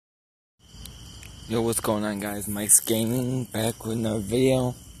Yo, what's going on, guys? Mike's Gaming, back with another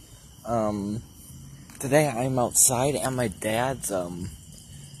video. Today I'm outside at my dad's.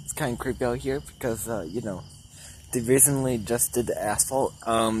 It's kind of creepy out here because, they recently just did the asphalt.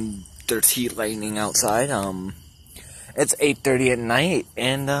 There's heat lightning outside. It's 8:30 at night,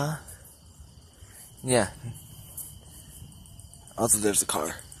 and, yeah. Also, there's a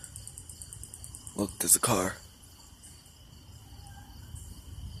car. Look, there's a car.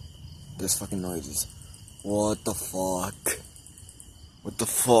 There's fucking noises. What the fuck? What the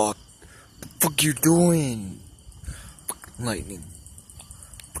fuck? The fuck you doing? Fucking lightning.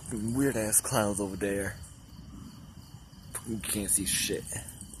 Fucking weird ass clouds over there. Fucking can't see shit.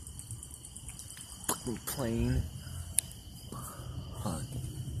 Fucking plane. Fuck.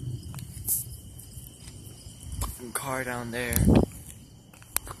 Fucking car down there.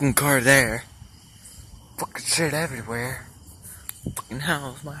 Fucking car there. Fucking shit everywhere. Fucking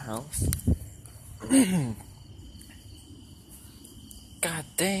house, my house. God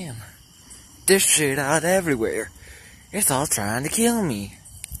damn. There's shit out everywhere. It's all trying to kill me.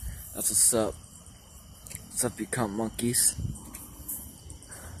 That's what's up. What's up, you cunt monkeys?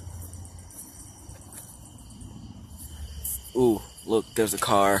 Ooh, look, there's a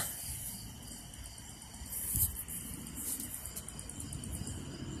car.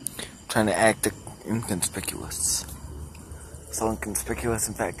 Trying to act inconspicuous. So inconspicuous,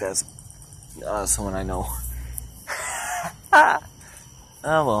 in fact, as someone I know.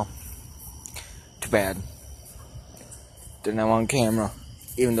 Oh well. Too bad. They're not on camera.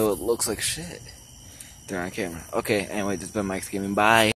 Even though it looks like shit. They're on camera. Okay, anyway, this has been Mike's Gaming. Bye.